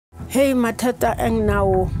Hey mathata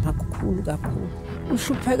enginawo makukhulu kakhulu.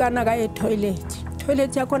 Uhluphekana ka etoilet.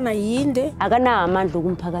 Toilet yakho na yinde. Akana amandla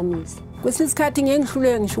okumphakamisa. Kwesinye isikhathi ngeke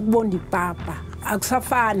ngihluleke ngisho ukubonda ipapa.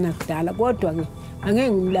 Akusafani nakudala kodwa ke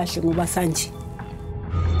angeke ngimlahle ngoba sanje.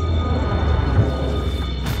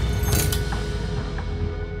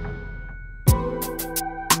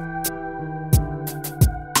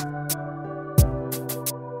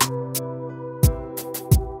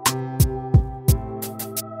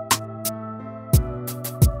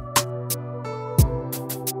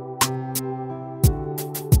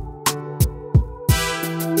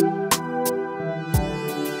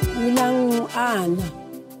 Ana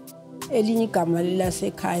elinye igama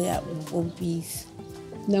lasekhaya uMpompisi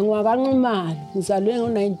nangwakanqumalo ngizalwe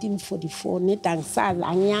ngo1944 nedangisala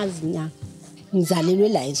angiyazi nya ngizalelwe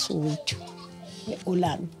la eSoweto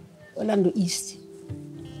Orlando East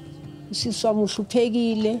usisi wami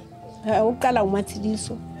uhluphekile uqala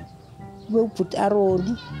uMathiliso kube uBhuti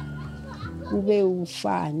Aroni kube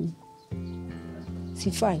uFani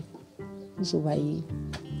sifai uzoba yini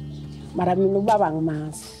mara mina ubaba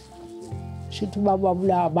ngimazi Shithi ubaba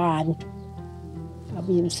wabula abantu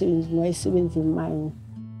abuye emsebenzini wayesebenza emayini.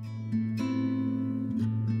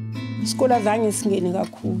 Isikole zange singene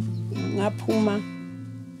kakhulu ngaphuma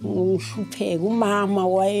ngihlupheka umama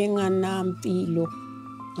wayenganampilo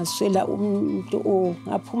ngaswela umuntu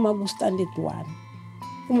ngaphuma ku standard 1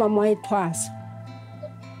 umama wayethwasa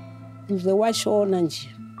uze washona nje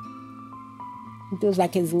into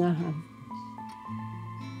zakhe zingahamba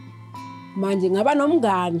manje ngaba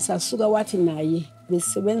nomngani sasuka wathi naye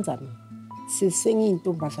besebenza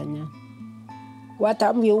sisengiyintombazanyana wathi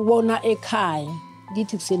ambe ubona ekhaya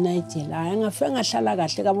ngithi kuseNigeria hayi ngafika ngahlala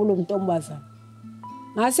kahle kabulo mntombazana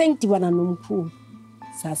ngase ngidibana nomkhulu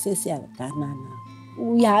sase siyaganana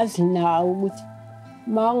uyazi nawe ukuthi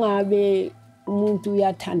mangabe umuntu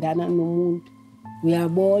uyathandana nomuntu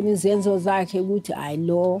uyabona izenzo zakhe ukuthi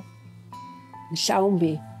ayilo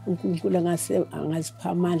mhlawumbe uNkulunkulu angasipha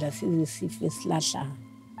amandla size sife silahla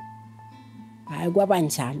hayi kwaba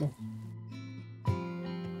njalo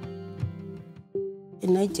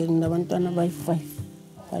eNigeria nabantwana abayi5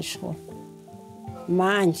 basho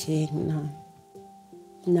manje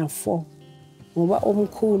na 4 ngoba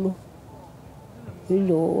omkhulu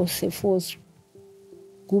yilo osefosi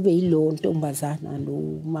kube yilo ntombazana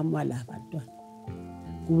lo mama labantwana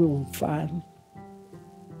kube umfana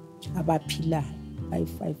abaphilayo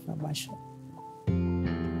ayi5 abasho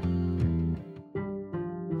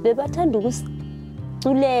bebathanda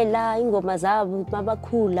ukusiculela ingoma zabo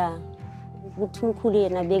mabakhula ukuthi umkhulu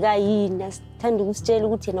yena bekayini asithanda ukusitshela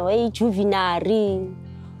ukuthi yena wayejuvenile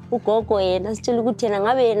ugogo yena asitshela ukuthi yena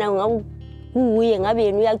ngabe yena nguye ngabe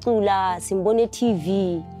yena uyacula simbone TV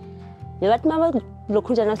bebathi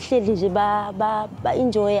mabalokhunjana sihleli nje ba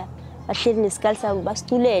enjoya bahleli nesikali sabo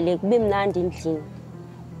basiculele kube mnandi endlini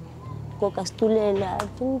Gogo asitulela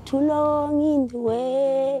too long in the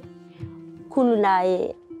way khulu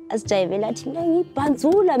naye asijayivela athi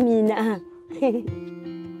ngibhanzula mina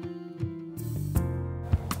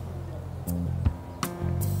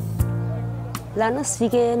lana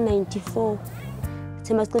sifike 94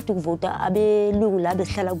 thema siqeda ukuvota abelungu la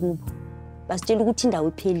besihlala kubo basitshela ukuthi indawo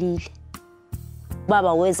iphelile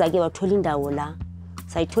baba weza ke wathola indawo la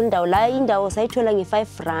sayithola indawo la indawo sayithola nge5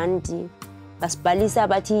 rand basibhalisa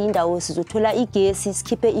bathi indawo sizothola igesi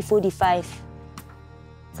sikhiphe i45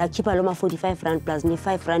 sakhipha lo ma 45 rand plus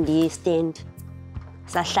ne5 rand ye stand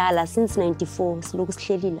sahlala since 94 siloku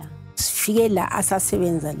sihleli la sifike la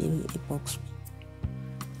asasebenza le ebox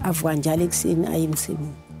avuka njalo ekseni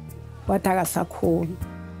ayemsebenzi wathi akasakhona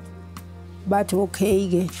bathi okay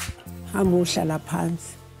ke hamba uhlala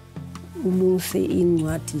phansi ulungise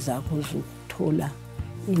incwadi zakho zokuthola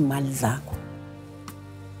imali zakho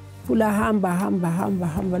kula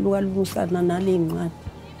hamba lukalungisana nale incwadi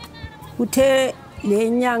uthe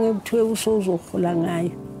le nyanga ebuthiwe usozohola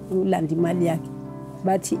ngayo ulanda imali yakhe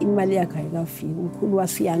bathi imali yakhe ayikafiki umkhulu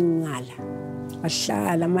wasiyangala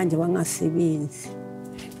ahlala manje wangasebenzi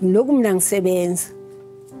lokhu mina ngisebenza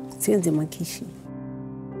senze emakhishini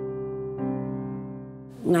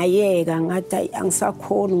ngayeka ngathi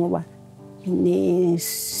angisakhona ngoba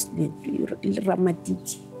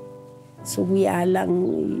ramatiki sokuyala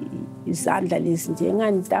izandla lezi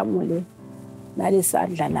njengantamo le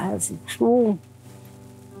nalesandla lazi true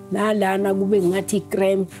nalana kube ngathi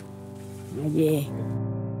cramp ngaye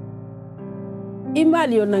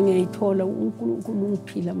imali yona ngiyithola uNkulunkulu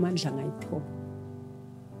ungiphila amandla ngayithola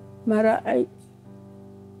mara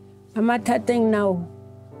amathatha enginawo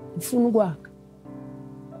ngifuna ukwakha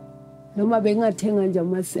noma bengathenga nje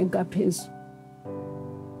amasenka phezulu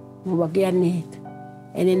ngoba kuyanetha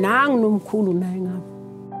ene nangu nomkhulu naye ngapha.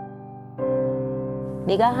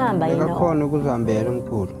 Bekahamba yena. Bekakhona ukuzihambela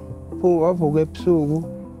umkhulu. Wavuka ebusuku.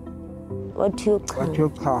 Wathi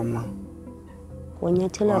uyochama.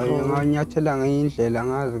 Wanyathela rongo. Nganyathela ngendlela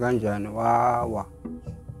ngazi kanjani wawa.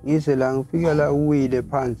 Ngize la ngifika la uwile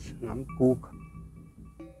phansi ngamguga.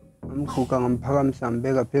 Ngamguga ngamphakamisa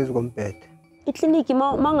ngibeka phezu kombhede. Ikliniki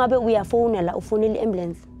mangabe uyafona la ufonela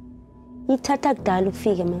iambulance. Ithatha kudala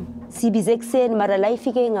ukufika mama. Sibize ekseni mara la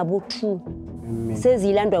ifike ngabo 2.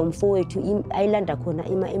 Sezilandwa umfowethu ayilanda khona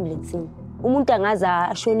ema-ambulance. Umuntu angaze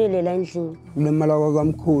ashonele la endlini. Kulemala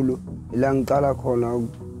kwakamkhulu ila ngiqala khona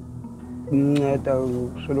umnceda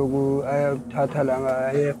soloku ayathatha la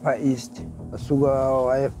ayefa east.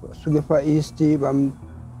 Asuka efa east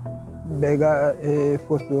bambeka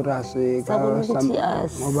phosphorus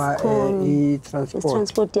ngoba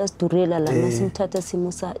transport yasidurela la masimthatha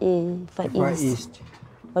simusa efa east.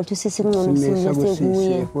 Wathi sisingcono simlese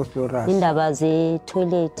kuye indaba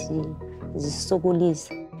ze-toilet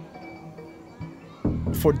zisokolisa.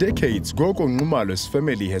 For decades, Gogo Nxumalo's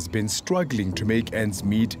family has been struggling to make ends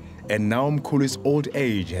meet, and now Mkhulu's old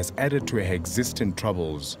age has added to her existing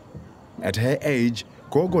troubles. At her age,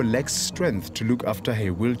 Gogo lacks strength to look after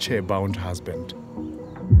her wheelchair-bound husband.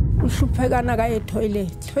 Uhluphekana ka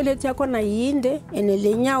toilet yakhona yinde ene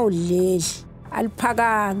lenyawo leli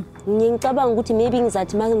aliphakanga. Ngicabanga ukuthi maybe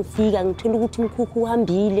ngizathi mase ngifika ngithola ukuthi umkhukhu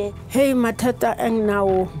uhambile. Hey mathata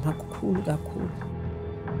enginawo makukhulu kakhulu.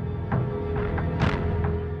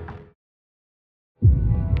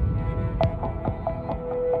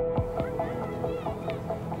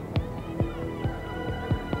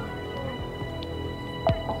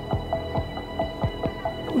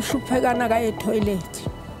 Uhluphekana ka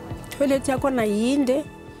toilet yakhona yinde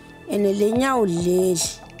ene lenyawo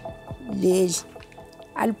leli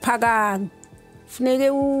aliphakanga. Funeke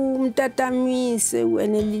umtatamise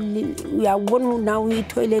wena uyabona nawe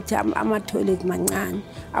itoilet ama-toilet mancane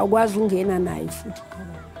awukwazi ungena naye futhi.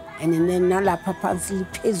 And nalapha phansi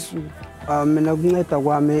liphezulu. Mina kunceda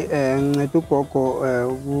kwami nginceda ugogo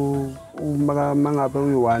mangabe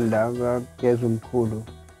uyi-1 la kageza umkhulu.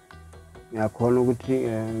 Ngiyakhona ukuthi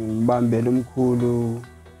ngibambele umkhulu,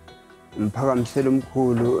 ngiphakamisele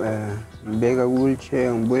umkhulu, ngibeka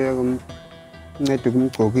ku-wheelchair, ngibuye ngincede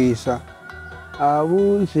ukumgcokisa.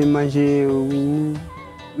 Akunzima nje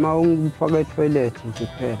uma ungifaka etoilet nje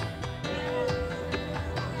kuphela.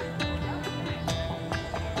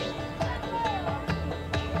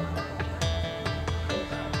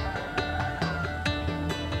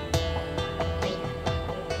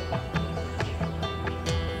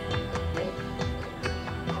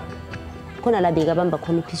 Khona la bekabamba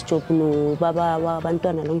khona ipiece job no baba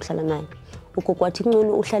wabantwana lo ngihlala naye. Ugogo wathi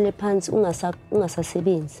ngcono uhlale phansi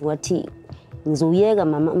ungasasebenzi. Wathi ngizuyeka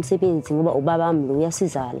mama umsebenzi ngoba ubaba wami lo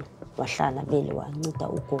uyasizala. Wahlala vele wanceda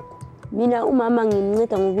ugogo. Mina umama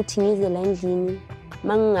ngimnceda ngokuthi ngize la endlini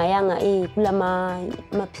mangingayanga kulama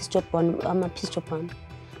piece job wami.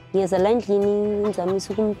 Ngiyeza la endlini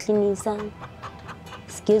ngizamisa ukumklinisa.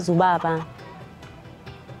 Sigeza ubaba.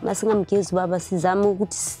 Masingamgeza ubaba sizama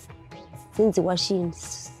ukuthi senze washini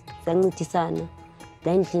sancidisana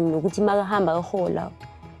la endlini ukuthi makahamba ehola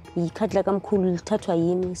ikhathi la kamkhulu lithathwa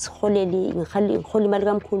yimi siholele ngihola imali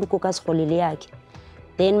kamkhulu ugogo asiholele yakhe.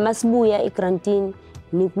 Then masibuya egrantini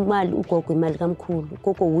nikumali ugogo imali kamkhulu.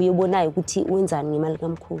 Ugogo uye ubonayo ukuthi wenzani ngemali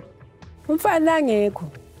kamkhulu. Umfana angekho.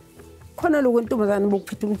 Khona lokho intombazana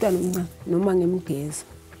bokuphetha umntwana omncane noma ngemgeza.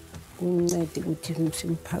 Uncede ukuthi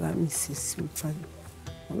simphakamise simfake.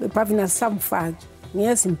 Ebhavina samfaki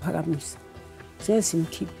ngiyazimphakamisa.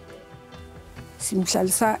 Simkhipha.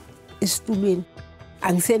 Simhlalisa esitulweni.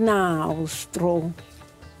 Angisenawo strong.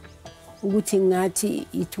 Ukuthi ngathi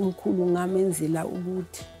ithi umkhulu ngamenzela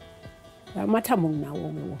ukuthi amathambo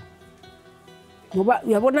nginawo ngoba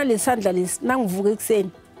uyabona lesandla lesi nangivuka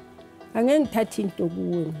ekseni angeke ngithathe into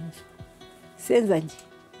kuwe nje. Senza nje.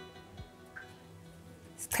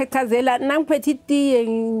 Sichachazela nangiphethe itiye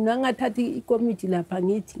nangathathi ikomiti lapha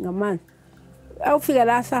ngithi ngamanzi. Awufika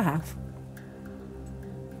la sahafu.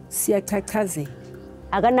 Siyachachazela.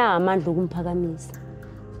 Akanawo amandla okumphakamisa.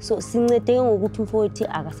 So sincede ngokuthi umfowethu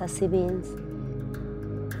akasasebenzi.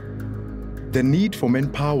 The need for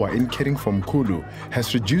manpower in caring for Mkhulu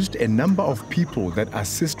has reduced a number of people that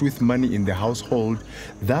assist with money in the household,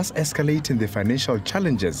 thus escalating the financial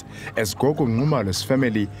challenges as Gogo Nxumalo's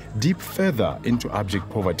family dip further into abject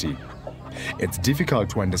poverty. It's difficult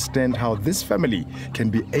to understand how this family can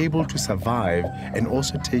be able to survive and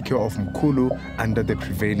also take care of Mkhulu under the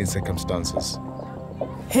prevailing circumstances.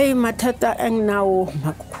 Hey mathata enginawo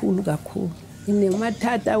makukhulu kakhulu.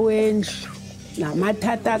 Nginemathatha wendlu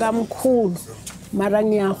namathatha kamkhulu mara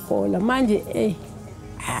ngiyahola manje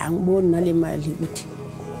angiboni nale mali ukuthi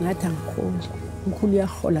ngathi angikholi umkhulu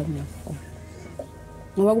uyahola ngiyahola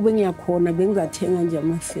ngoba kube ngiyakhona bengizathenga nje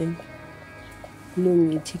amasenge lo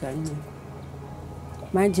ngithi kancane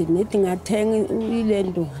manje nethi ngathenga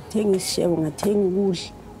ilento ngathenga isishebo ngathenga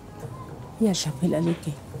ukudla iyadlaphela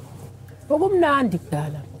leke okumnandi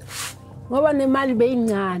kudala ngoba nemali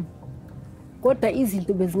beyincane kodwa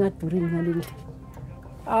izinto bezingaduri ngalento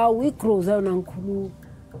igroza yona ngikhuluma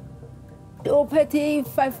ophethe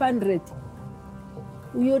 500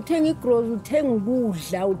 uyothenga igroza uthenga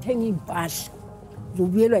ukudla uthenga impahla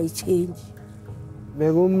uzobuyelwa yichange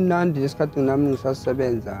bekumnandi lesikhathi nami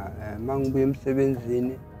ngisasebenza mangibuya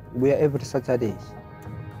emsebenzini ngibuya every Saturday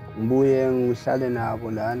ngibuye ngihlale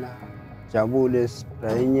nabo lana jabule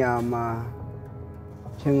sibrayi inyama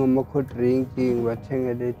thenga ama-cold drink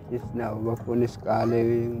ngibathengele nabo bafuna isikale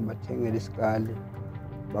ngibathengele isikale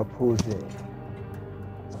baphuze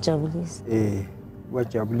jabulisa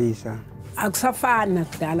bajabulisa akusafana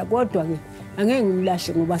kudala kodwa ke angeke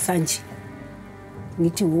ngimlahle ngoba sanje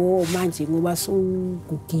ngithi manje ngoba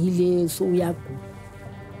sugugile soyagula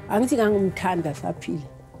angithi ngangimthanda saphila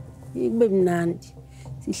kube mnandi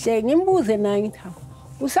sihle ngimbuze naye ngithi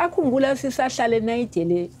usakhumbula sisahlale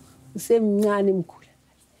nayijele usemncane mkhulu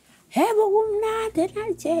yebo kumnandi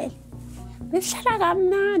enajele besihlala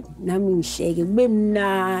kamnandi nami ngihleke kube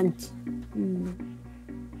mnandi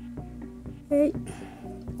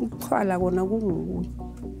ukuxhwala kona kungukuya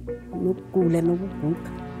nokugula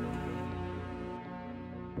nokuguga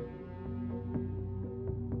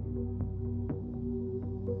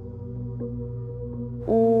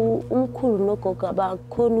umkhulu nogogo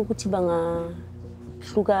abakhona ukuthi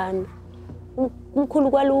bangahlukana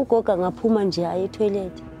umkhulu kwalo ugogo ngaphuma nje aye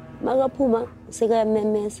etoilet makaphuma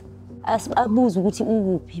sekayamemeza abuza ukuthi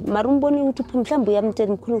ukuphi mara umbone ukuthi mhlawumbe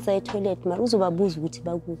uyamtshela umkhulu ngisa etoilet mara uzobabuza ukuthi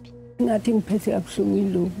bakuphi ngathi ngiphethe kabuhlungu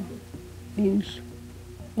ilobu indlu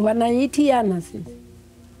ngoba nayithi yana sisi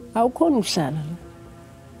awukhona uhlala la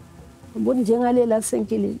ubona njengalela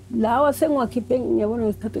senkile lawa sengiwakhiphe ngiyabona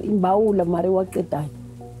ngisithatha imbawula mara waqedayo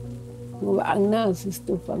ngoba anginazi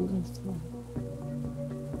isitofu angazi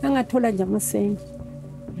angathola nje amasenge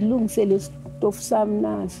ngilungisele isitofu sami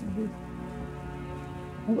nasi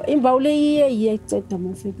imbawula iye iceda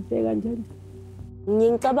amasenge bheka njani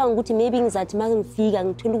ngicabanga ukuthi maybe ngizathi mase ngifika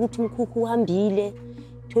ngithola ukuthi umkhukhu uhambile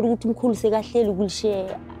thola ukuthi umkhulu sekahleli ukulishe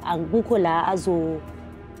akukho la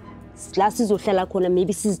la sizohlala khona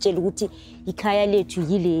maybe sizitshela ukuthi ikhaya lethu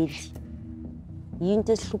yileli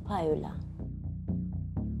yinto esihluphayo la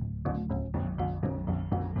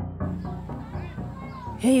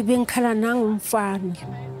hey bengikhala nangumfana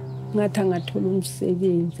ngathi angathola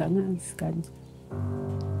umsebenzi angazi kanje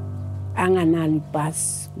anganali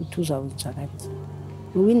ibhasi ukuthi uzawuza kanje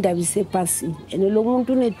ngoba indaba isebhasini and lo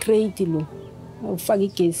muntu une-trade lo ufaka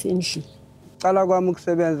igesi endlini cala kwami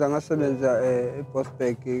ukusebenza ngasebenza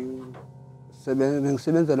eBosberg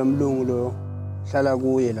bengisebenza nomlungu lo hlala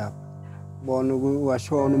kuye lapha bona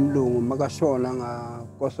washona umlungu makashona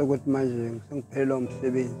ngakosa ukuthi manje sengiphelelwa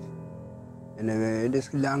umsebenzi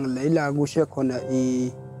lesilanga ila kushe khona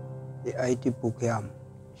i-ID book yami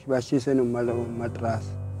sibashise nomatras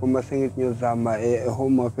uma sengithi ngiyozama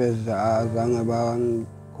home affairs azange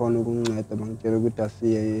bakhona ukunceda bangitshela ukuthi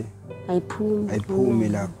asiye ayiphumi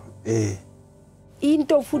lapha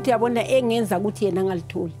into futhi yabona engenza ukuthi yena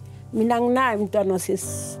angalitholi mina nginayo umntwana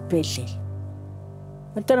wasesibhedlela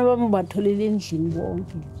abantwana bami batholele endlini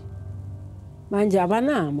bonke manje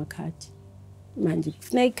abanayo amakhadi manje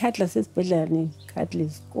kufuneka ikhadi lasesibhedlela nekhadi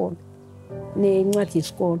lesikolo nencwadi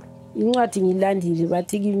yesikolo incwadi ngilandile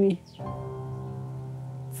bathi kimi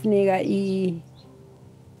funeka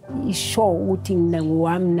ishow ukuthi mina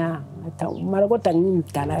ngowami na mara kodwa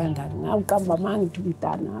ngimdala kangani ngawuqamba mangithi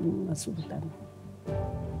umntana nami ngasukudana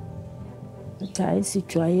hayi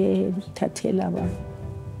sijwayele ukuthathela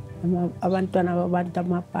abantwana babantu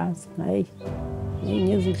amapasi hayi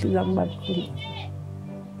ngezihli zami bakhulu.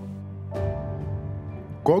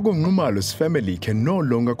 Gogo Numalo's family can no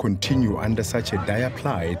longer continue under such a dire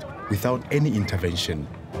plight without any intervention.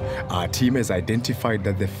 Our team has identified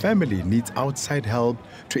that the family needs outside help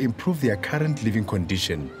to improve their current living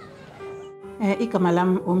condition. Igama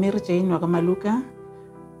lami uMary Jane Wakamaluka,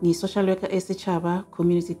 ni social worker eSechaba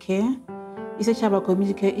Community Care. iSechaba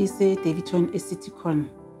Community Care ise-Davidton eCitycon.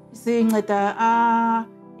 Sinceda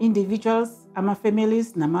individuals,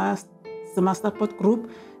 ama-families, nama-support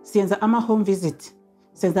group. Siyenza ama-home visit.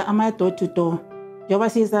 Siyenza ama-door to door. Njengoba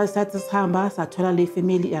sathi sihamba sathola le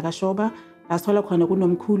family yakashoba, lasithola khona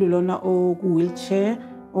kunomkhulu lona oku-wheelchair,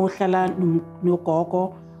 ohlala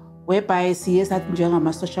nogogo. whereby siye sathi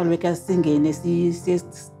njengama-social workers singene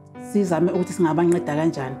sizame ukuthi singabanceda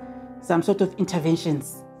kanjani, some sort of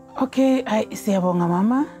interventions. Okay, siyabonga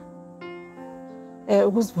mama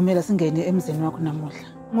ukuzivumela singene emzini wakho namuhla.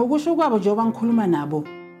 Ngokusho kwabo njengoba ngikhuluma nabo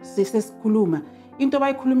sesikhuluma into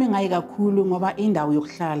bayikhulume ngayi kakhulu ngoba indawo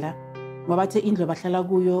yokuhlala ngoba bathe indlu bahlala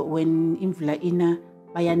kuyo when imvula ina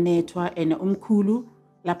bayanethwa and umkhulu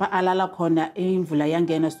lapha alala khona imvula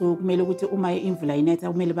yangena so kumele ukuthi uma imvula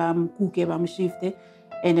inetha kumele bamkuke bamshifte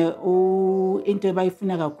and into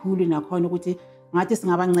ebayifuna kakhulu nakhona ukuthi ngathi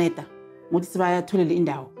singabanceda ukuthi sibayatholela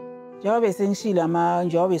indawo njengoba besengishilo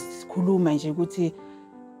njengoba sikhuluma nje ukuthi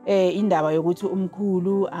indaba yokuthi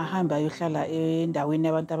umkhulu ahamba ayohlala endaweni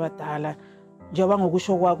yabantu abadala njengoba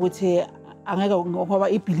ngokusho kwakuthi angeke ngoba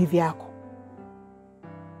ibelief yakho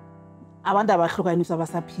abantu abahlukaniswa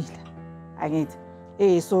basaphila angithi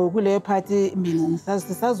so kuleyo party mina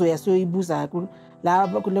sisazoya siyoyibuza la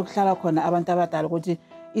kulokuhlala khona abantu abadala ukuthi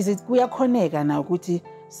kuyakhoneka na ukuthi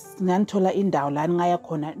sinanithola indawo la ngaya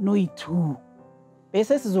khona noyi2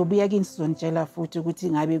 bese sizobuya kini sizonitshela futhi ukuthi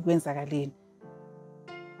ngabe kwenzakaleni.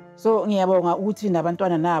 So ngiyabonga ukuthi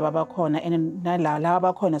nabantwana nabo abakhona and nalabo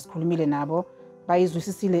abakhona sikhulumile nabo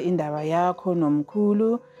bayizwisisile indaba yakho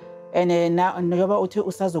nomkhulu and njengoba uthi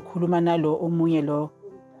usazokhuluma nalo omunye lo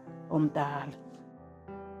omdala.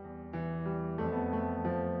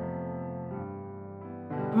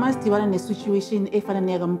 Masidibana ne-situation efana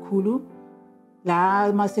neyakamkhulu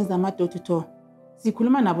la masenza ama-door to door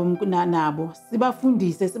sikhuluma nabo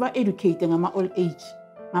sibafundise siba-educate ngama-old age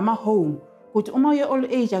ngama-home ukuthi uma uye old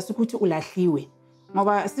age asikuthi ulahliwe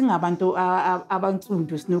ngoba singabantu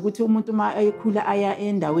abansundu sinokuthi umuntu uma ekhula aya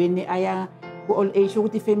endaweni aya ku-old age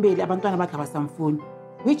ukuthi ifamily abantwana bakhe abasamfuni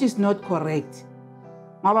which is not correct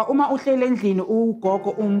ngoba uma uhlele endlini ugogo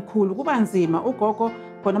umkhulu kuba nzima ugogo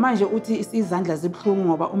khona manje uthi izandla zibhlungu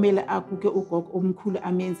ngoba umele akuke ugogo umkhulu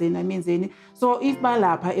amenzeni so if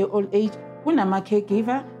balapha e-old age kunama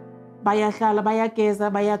caregiver bayahlala bayageza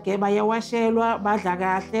bayawashelwa badla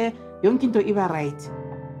kahle yonke into iba right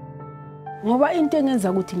ngoba into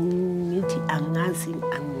engenza ukuthi ngithi angazi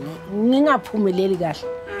ngingaphumeleli kahle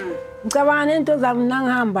ngicabanga nento zami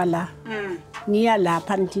nangihamba la ngiya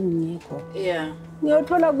lapha nithi ngikho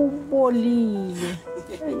ngiyothola kubolile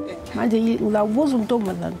manje ngizawubuza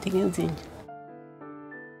untombazana ukuthi ngenzeni.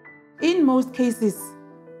 In most cases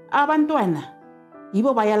abantwana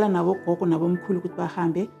yibo bayala nabo gogo nabo mkhulu ukuthi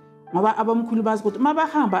bahambe ngoba abamkhulu bazi ukuthi uma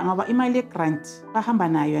bahamba ngoba imali yegrant bahamba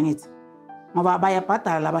nayo angithi ngoba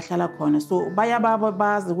bayabhadala abahlala khona so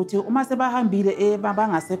bayabazi ukuthi uma sebahambile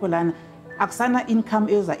bangasekho lana akusana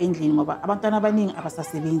income eza endlini ngoba abantwana abaningi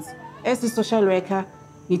abasasebenzi. As a social worker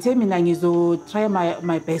ngithe mina try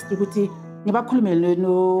my best ukuthi ngibakhulumele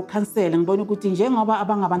no counsel ngibone ukuthi njengoba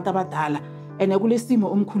abangabantu abadala ene kulesimo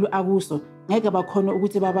umkhulu akuso ngeke bakhona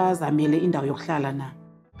ukuthi babazamele indawo yokuhlala na.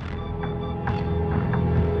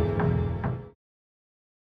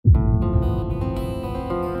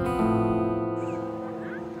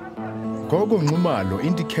 Gogo Nxumalo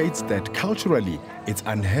indicates that culturally it's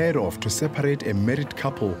unheard of to separate a married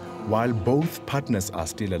couple while both partners are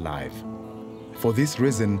still alive. For this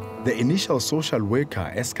reason, the initial social worker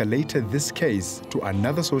escalated this case to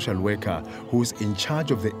another social worker who's in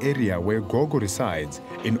charge of the area where Gogo resides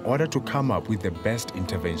in order to come up with the best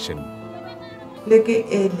intervention.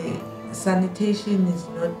 Sanitation is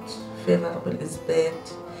not favorable, it's bad,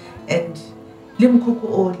 and Limkuku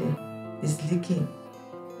Ole is leaking.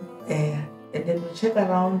 And then we check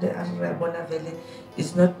around the area Bona Valley,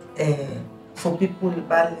 it's not for people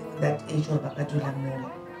battling that age of Bakadula.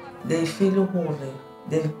 They feel horrible.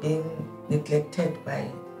 They've been neglected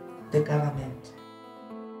by the government.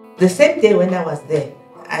 The same day when I was there,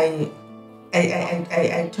 I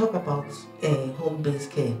talk about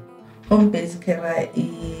home-based care. Home-based care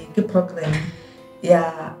is a program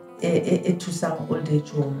to some old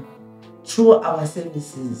age home. Through our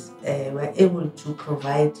services, we're able to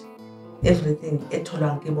provide everything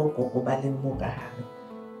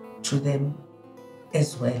to them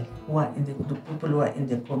as well, who are in the people who are in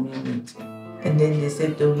the community. And then they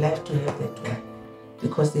said they would like to have that one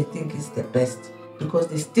because they think it's the best, because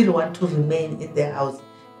they still want to remain in their house,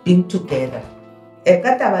 being together.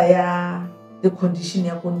 The condition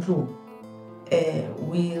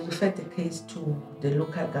we referred the case to the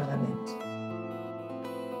local government.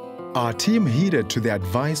 Our team heeded to the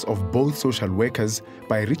advice of both social workers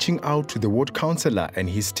by reaching out to the ward councillor and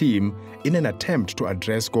his team in an attempt to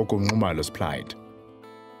address Gogo Nxumalo's plight.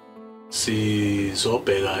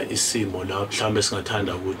 Sizobheka isimo la mhlambe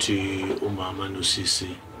singathanda ukuthi umama nosisi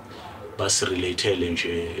basirelathele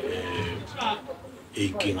nje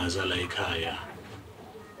inkinga zala ekhaya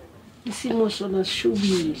isimo sona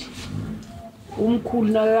sishubile.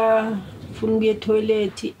 Umkhulu nakafuna ukuya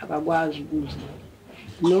etoilet akakwazi ukuza.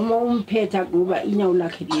 Noma umphetha ngoba inyawo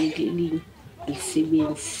lakhe elinye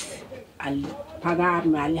alisebenzi.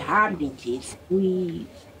 Aliphakami alihambi nje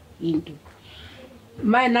into.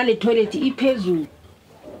 Manje nale toilet iphezulu.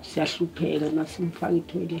 Siyahlupheka nasimfaka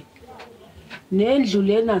etoilet. Nendlu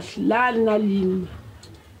lena silali nalini.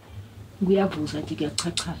 Kuyavuza nje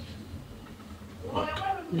kuyachacha.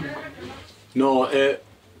 No,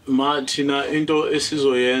 Martina into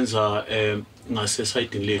esizoyenza ngase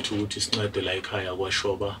side lethu ukuthi sincede la ekhaya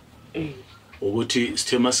kwaShoba. Ukuthi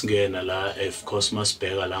sithe masingena la of course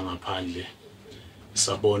masibheka la ngaphandle.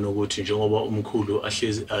 Sabona ukuthi njengoba umkhulu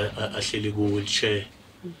ahleli ku wheelchair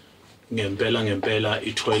ngempela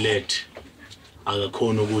itoilet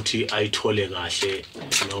akakhona ukuthi ayithole kahle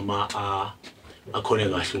noma akhone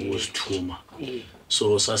kahle ukusithuma.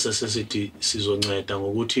 So sase sesithi sizonceda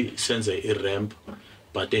ngokuthi senze iramp,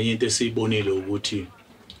 but enye into esiyibonile ukuthi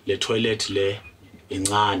le toilet le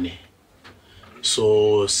incane.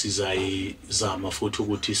 So sizayizama futhi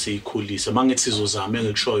ukuthi siyikhulise. Mangithi sizozama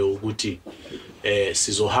engikushoyo ukuthi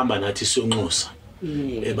sizohamba nathi siyonxusa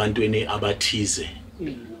ebantweni abathize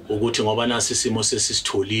ukuthi ngoba nasi isimo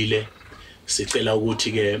sesisitholile sicela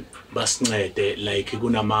ukuthi ke basincede like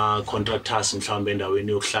kunama contractors mhlawumbe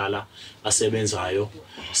endaweni yokuhlala asebenzayo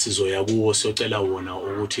sizoya kuwo siyocela wona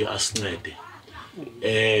ukuthi asincede.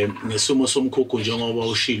 Ngesimo somkhukhu njengoba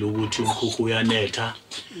ushilo ukuthi umkhukhu uyanetha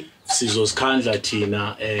sizozikhandla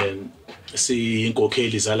thina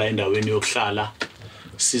siyinkokheli zala endaweni yokuhlala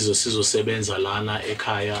sizosebenza lana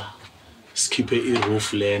ekhaya sikhiphe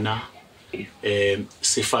iroof lena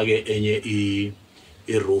sifake enye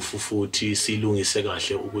iroof futhi silungise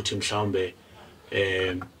kahle ukuthi mhlawumbe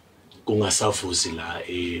kungasavuzi la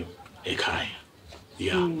ekhaya.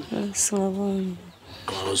 Yeah. Singabona.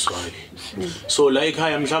 So la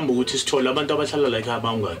ekhaya mhlawumbe ukuthi sithole abantu abahlala la ekhaya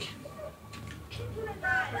bangaki?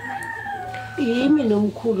 Yimi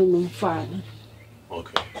nomkhulu nomfana.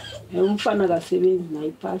 Okay. Umfana akasebenzi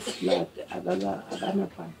naye pass lakhe akana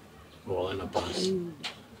pass. Akana pass.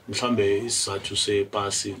 Mhlawumbe isizathu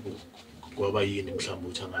sepasi kwaba yini mhlawumbe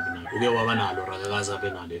uthi angabi nalo. Uke waba nalo rakakaza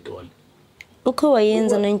benalo etole. Ukhe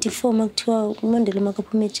wayenza 94 makuthiwa uMandela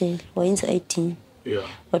makaphuma ejele wayenza ID. Yeah.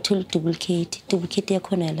 Wathola duplicate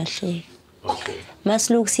yakhona yalahleka. Okay.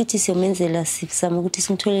 Masiloku sithi siyomenzela sifisama ukuthi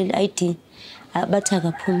simtholele ID bathi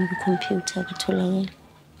akaphuma kwicomputer akutholakala.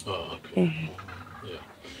 Oh, okay.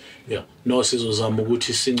 Yeah. No sizozama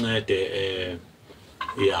ukuthi sincede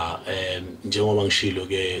njengoba ngishilo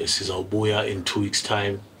ke sizawubuya in 2 weeks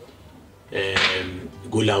time.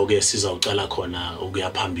 Kulawo ke sizawucala khona ukuya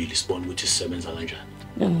phambili sibone ukuthi sisebenza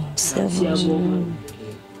kanjani. Siyabonga.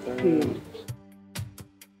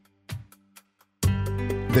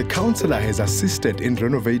 The councillor has assisted in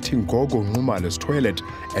renovating Gogo Nxumalo's toilet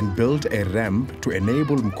and built a ramp to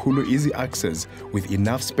enable Mkhulu easy access with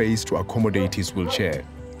enough space to accommodate his wheelchair.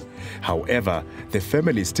 However, the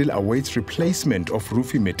family still awaits replacement of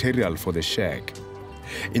roofing material for the shack.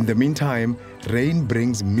 In the meantime, rain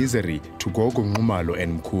brings misery to Gogo Nxumalo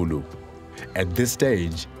and Mkhulu. At this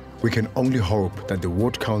stage, we can only hope that the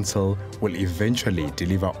Ward Council will eventually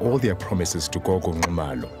deliver all their promises to Gogo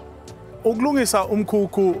Nxumalo. Ukulungisa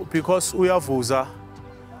umkhukhu because uyavuza,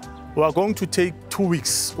 we are going to take 2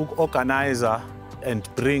 weeks to organize and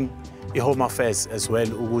bring Home Affairs as well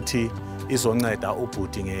ukuthi izonceda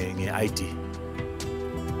ubhuti nge-ID.